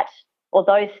treating that or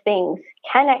those things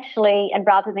can actually, and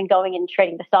rather than going and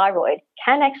treating the thyroid,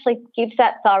 can actually give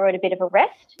that thyroid a bit of a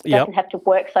rest. It doesn't have to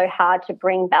work so hard to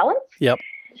bring balance. Yep.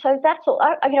 So that's all.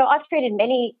 I've treated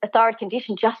many a thyroid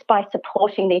condition just by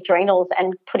supporting the adrenals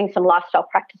and putting some lifestyle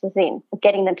practices in,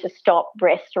 getting them to stop,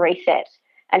 rest, reset,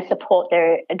 and support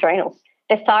their adrenals.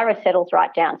 Their thyroid settles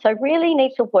right down. So really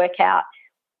need to work out,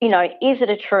 is it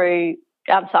a true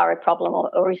thyroid problem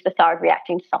or is the thyroid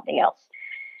reacting to something else?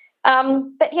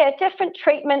 But different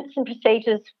treatments and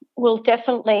procedures will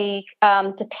definitely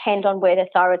depend on where the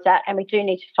thyroid's at, and we do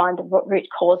need to find the root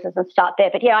causes and start there.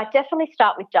 But I definitely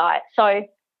start with diet. So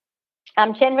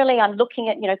generally I'm looking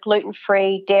at,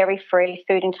 gluten-free, dairy-free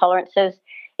food intolerances.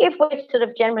 If we're sort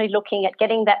of generally looking at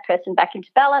getting that person back into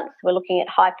balance, we're looking at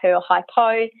hyper or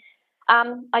hypo.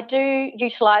 I do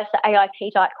utilise the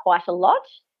AIP diet quite a lot,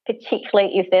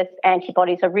 particularly if their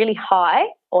antibodies are really high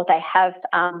or they have,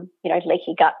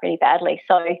 leaky gut really badly.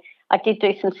 So I did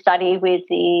do some study with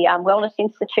the Wellness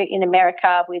Institute in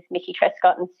America with Mickey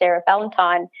Trescott and Sarah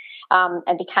Valentine,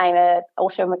 and became an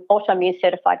autoimmune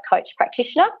certified coach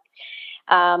practitioner.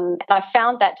 And I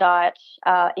found that diet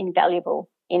invaluable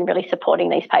in really supporting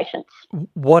these patients.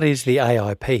 What is the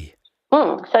AIP?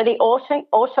 So the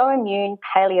autoimmune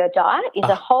paleo diet is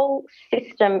a whole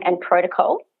system and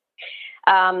protocol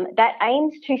that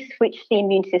aims to switch the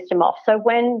immune system off. So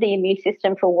when the immune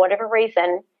system, for whatever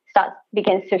reason,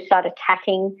 begins to start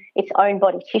attacking its own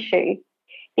body tissue,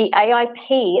 the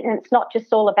AIP, and it's not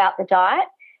just all about the diet,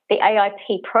 the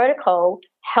AIP protocol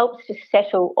helps to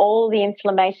settle all the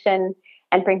inflammation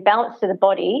and bring balance to the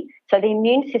body so the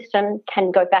immune system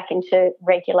can go back into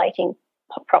regulating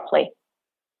properly.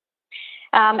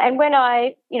 And when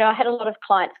I had a lot of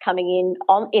clients coming in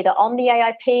either on the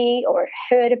AIP or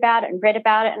heard about it and read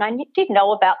about it, and I did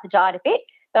know about the diet a bit,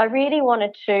 but I really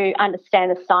wanted to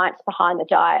understand the science behind the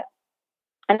diet.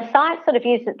 And the science sort of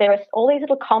is that there are all these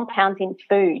little compounds in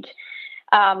food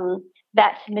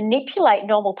that manipulate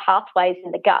normal pathways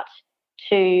in the gut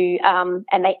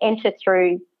and they enter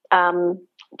through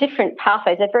different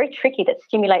pathways. They're very tricky that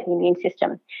stimulate the immune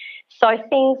system. So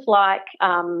things like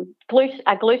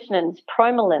glutenins,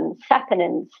 promelins,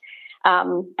 saponins,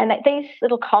 and these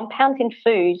little compounds in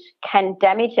food can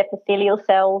damage epithelial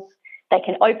cells. They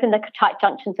can open the tight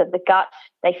junctions of the gut.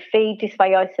 They feed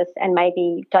dysbiosis and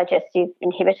maybe digestive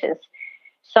inhibitors.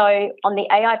 So on the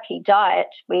AIP diet,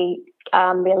 we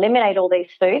eliminate all these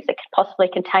foods that could possibly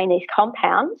contain these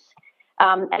compounds,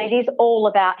 and it is all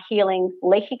about healing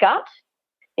leaky gut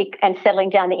and settling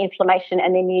down the inflammation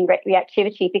and the immune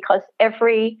reactivity, because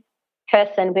every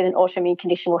person with an autoimmune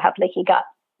condition will have leaky gut,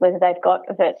 whether they've got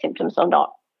overt symptoms or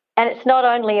not. And it's not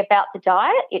only about the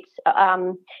diet,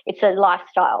 it's a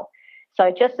lifestyle. So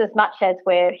just as much as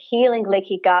we're healing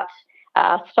leaky gut,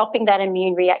 stopping that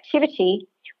immune reactivity,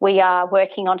 we are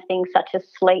working on things such as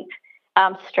sleep,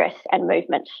 stress and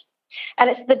movement. And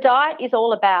the diet is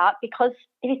all about, because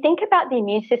if you think about the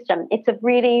immune system, it's a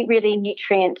really, really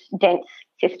nutrient-dense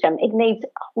system. It needs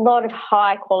a lot of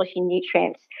high-quality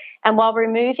nutrients. And while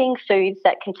removing foods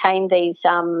that contain these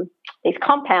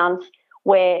compounds,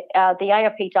 where the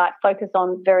AIP diet focuses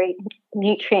on very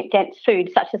nutrient-dense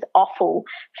foods such as offal,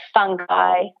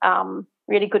 fungi,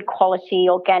 really good quality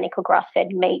organic or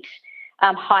grass-fed meat,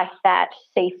 high-fat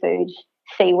seafood,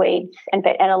 seaweeds, and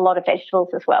a lot of vegetables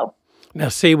as well. Now,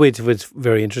 seaweeds was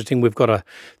very interesting. We've got to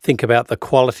think about the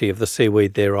quality of the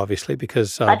seaweed there, obviously,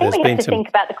 because I think we have to think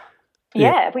about we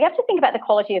have to think about the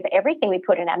quality of everything we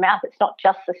put in our mouth. It's not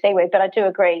just the seaweed, but I do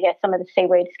agree, some of the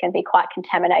seaweeds can be quite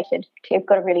contaminated. So you've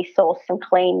got to really source some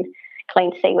clean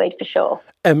seaweed for sure.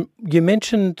 You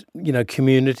mentioned,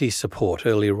 community support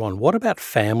earlier on. What about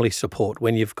family support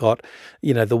when you've got,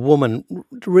 the woman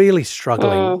really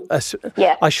struggling?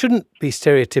 I shouldn't be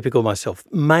stereotypical myself,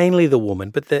 mainly the woman,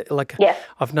 but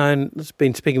I've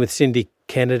been speaking with Cindy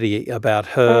Kennedy about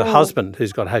her husband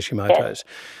who's got Hashimoto's.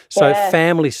 So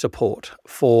family support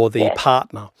for the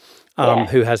partner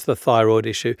who has the thyroid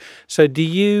issue. So do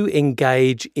you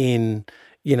engage in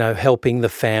helping the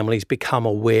families become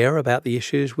aware about the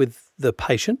issues with the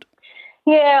patient?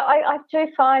 Yeah, I do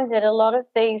find that a lot of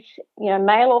these,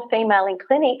 male or female in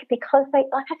clinic, because they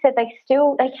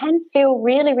can feel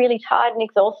really, really tired and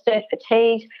exhausted,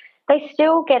 fatigued. They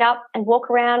still get up and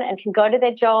walk around and can go to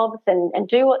their jobs and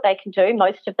do what they can do,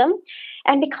 most of them.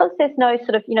 And because there's no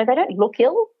sort of, they don't look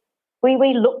ill, we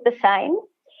look the same.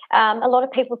 A lot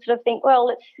of people sort of think,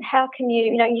 well, how can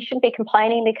you shouldn't be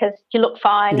complaining because you look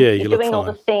fine, you're doing all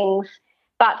the things.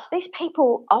 But these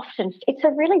people often, it's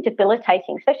a really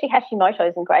debilitating, especially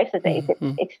Hashimoto's and Graves' disease.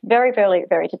 It's very, very,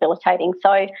 very debilitating.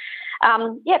 So,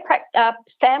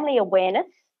 family awareness,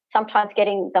 sometimes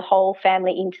getting the whole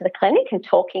family into the clinic and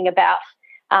talking about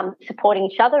supporting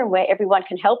each other and where everyone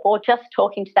can help, or just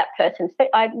talking to that person. So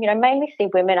I, mainly see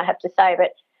women, I have to say,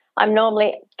 but I'm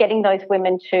normally getting those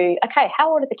women to, okay,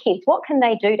 how old are the kids? What can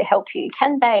they do to help you?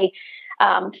 Can they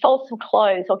fold some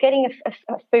clothes, or getting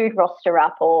a food roster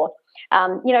up, or,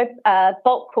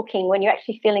 bulk cooking when you're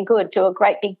actually feeling good, do a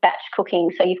great big batch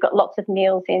cooking so you've got lots of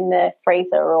meals in the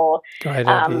freezer, or great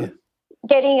idea.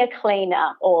 Getting a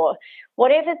cleaner, or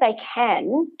whatever they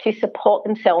can to support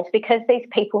themselves, because these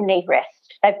people need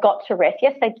rest. They've got to rest.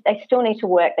 Yes, they still need to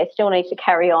work. They still need to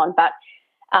carry on, but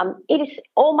it is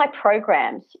all my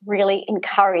programs really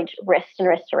encourage rest and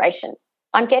restoration.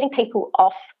 I'm getting people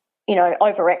off,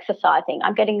 over-exercising.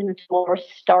 I'm getting them to more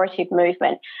restorative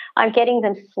movement. I'm getting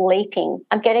them sleeping.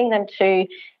 I'm getting them to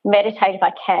meditate if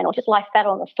I can, or just lie flat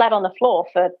on the floor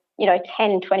for,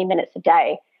 10, 20 minutes a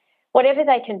day. Whatever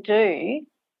they can do,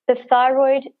 the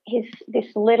thyroid is this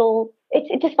little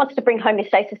it just wants to bring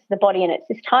homeostasis to the body, and it's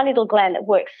this tiny little gland that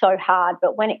works so hard,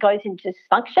 but when it goes into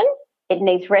dysfunction, it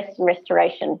needs rest and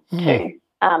restoration to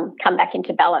come back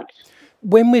into balance.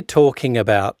 When we're talking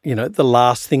about, the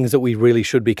last things that we really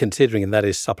should be considering, and that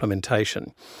is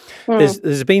supplementation,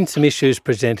 there's been some issues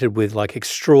presented with like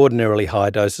extraordinarily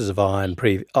high doses of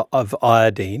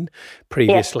iodine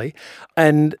previously. Yeah.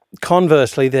 And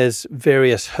conversely, there's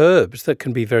various herbs that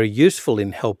can be very useful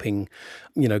in helping,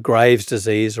 Graves'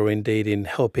 disease, or indeed in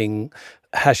helping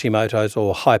Hashimoto's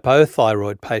or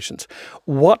hypothyroid patients.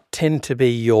 What tend to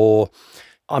be your,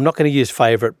 I'm not going to use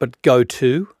favourite, but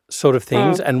go-to sort of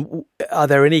things? And are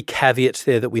there any caveats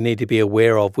there that we need to be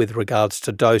aware of with regards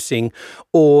to dosing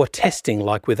or testing,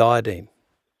 like with iodine?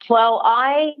 Well,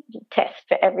 I test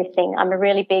for everything. I'm a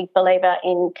really big believer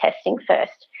in testing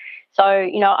first. So,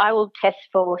 I will test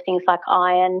for things like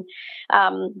iron,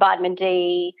 vitamin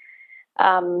D,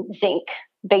 zinc,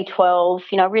 B12.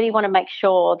 I really want to make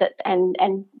sure that,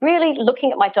 and really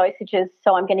looking at my dosages,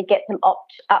 so I'm going to get them up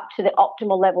to the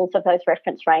optimal levels of those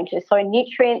reference ranges. So in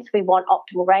nutrients, we want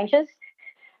optimal ranges,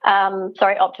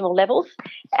 optimal levels.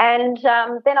 And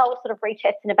then I'll sort of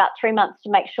retest in about 3 months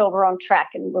to make sure we're on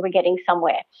track and we're getting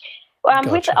somewhere.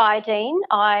 Gotcha. With iodine,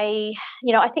 I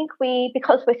think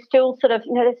because we're still sort of,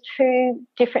 there's two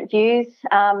different views.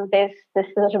 There's this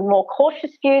sort of more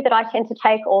cautious view that I tend to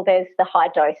take, or there's the high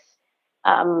dose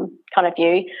kind of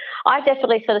view. I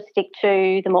definitely sort of stick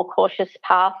to the more cautious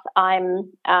path.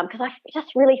 Because I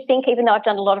just really think, even though I've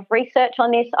done a lot of research on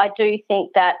this, I do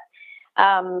think that,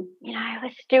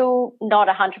 we're still not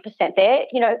 100% there.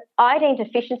 Iodine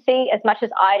deficiency, as much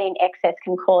as iodine excess,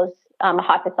 can cause a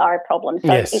hypothyroid problem. So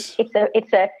yes.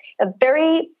 It's a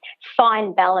very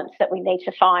fine balance that we need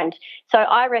to find. So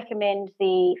I recommend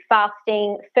the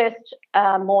fasting first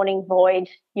morning void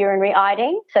urinary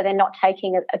iodine, so they're not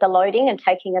taking the loading and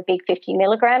taking a big 50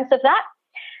 milligrams of that.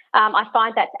 I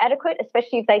find that's adequate,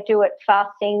 especially if they do it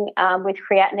fasting with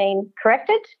creatinine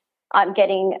corrected. I'm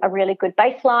getting a really good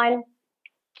baseline,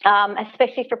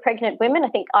 especially for pregnant women. I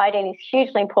think iodine is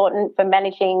hugely important for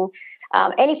managing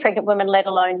any pregnant woman, let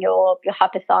alone your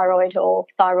hypothyroid or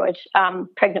thyroid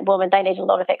pregnant woman. They need a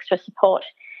lot of extra support.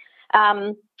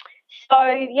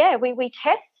 We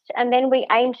test, and then we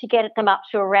aim to get them up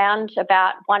to around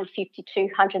about 150 to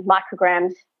 200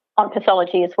 micrograms on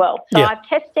pathology as well. So I'm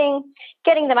testing,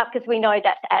 getting them up because we know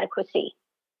that's adequacy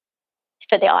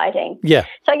for the iodine. Yeah.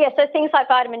 So things like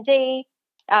vitamin D,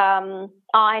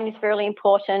 iron is really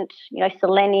important,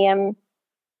 selenium,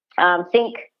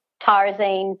 zinc,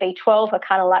 tyrosine, B12 are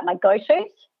kind of like my go-tos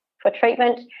for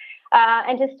treatment,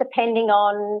 and just depending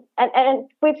on and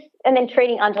then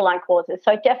treating underlying causes.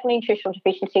 So definitely nutritional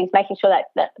deficiencies, making sure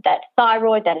that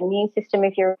thyroid, that immune system,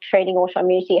 if you're treating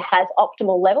autoimmunity, has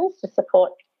optimal levels to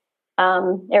support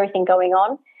everything going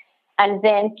on. And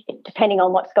then, depending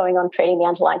on what's going on, treating the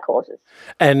underlying causes.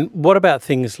 And what about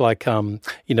things like,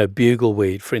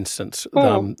 bugleweed, for instance,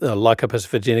 Lycopus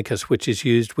virginicus, which is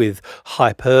used with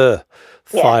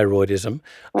hyperthyroidism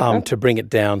to bring it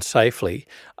down safely,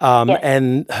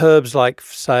 and herbs like,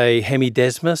 say,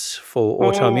 hemidesmus for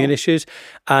autoimmune issues,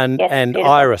 and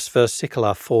iris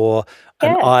versicolor for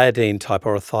an iodine type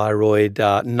or a thyroid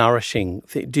nourishing.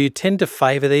 Do you tend to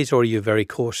favour these, or are you very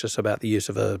cautious about the use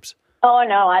of herbs? Oh,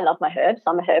 no, I love my herbs.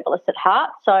 I'm a herbalist at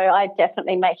heart. So I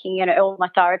definitely making, all my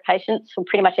thyroid patients, or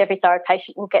pretty much every thyroid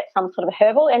patient will get some sort of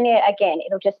herbal. And again,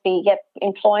 it'll just be,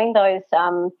 employing those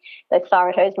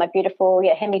thyroid herbs, my beautiful,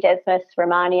 hemidesmus,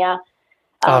 Rehmannia.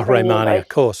 Rehmannia, of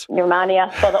course.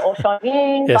 Rehmannia for the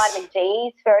autoimmune. Yes. Vitamin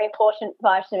D is very important.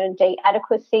 Vitamin D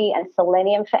adequacy and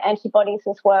selenium for antibodies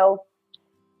as well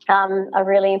are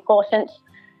really important.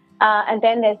 And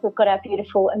then we've got our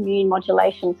beautiful immune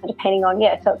modulation. So depending on,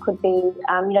 so it could be,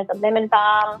 the lemon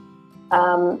balm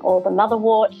or the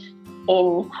motherwort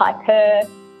in hyper.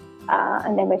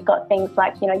 And then we've got things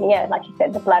like, like you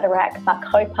said, the bladderwrack,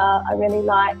 Bacopa I really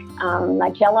like,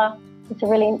 Nigella. It's a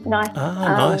really nice.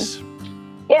 Nice.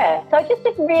 Yeah, so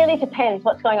it really depends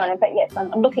what's going on. But yes,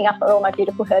 I'm looking up at all my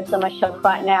beautiful herbs on my shelf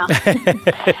right now.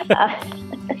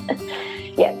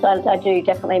 So I do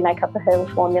definitely make up a herbal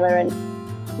formula and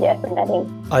bring that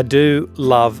in. I do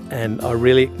love and I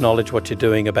really acknowledge what you're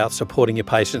doing about supporting your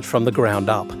patients from the ground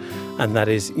up. And that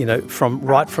is,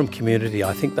 from community.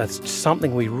 I think that's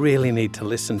something we really need to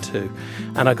listen to.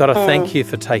 And I've got to thank you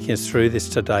for taking us through this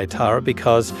today, Tara,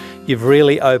 because you've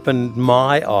really opened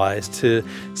my eyes to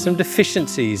some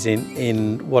deficiencies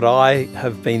in what I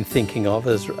have been thinking of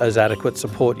as adequate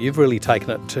support. You've really taken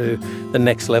it to the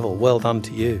next level. Well done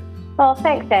to you. Well,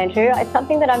 thanks, Andrew. It's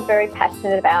something that I'm very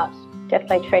passionate about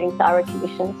definitely treating thyroid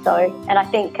conditions. So, and I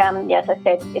think, as I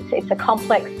said, it's a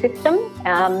complex system,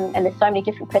 and there's so many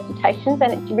different presentations,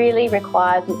 and it really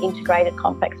requires an integrated,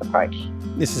 complex approach.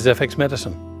 This is FX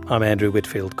Medicine. I'm Andrew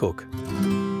Whitfield Cook.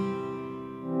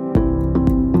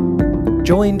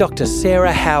 Join Dr.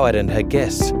 Sarah Howard and her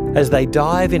guests as they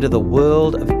dive into the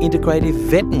world of integrative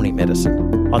veterinary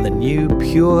medicine on the new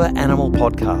Pure Animal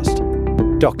podcast.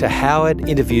 Dr. Howard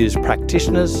interviews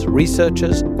practitioners,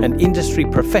 researchers and industry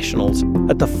professionals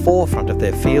at the forefront of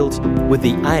their fields with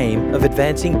the aim of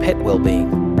advancing pet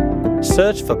wellbeing.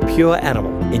 Search for Pure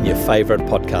Animal in your favourite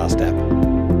podcast app.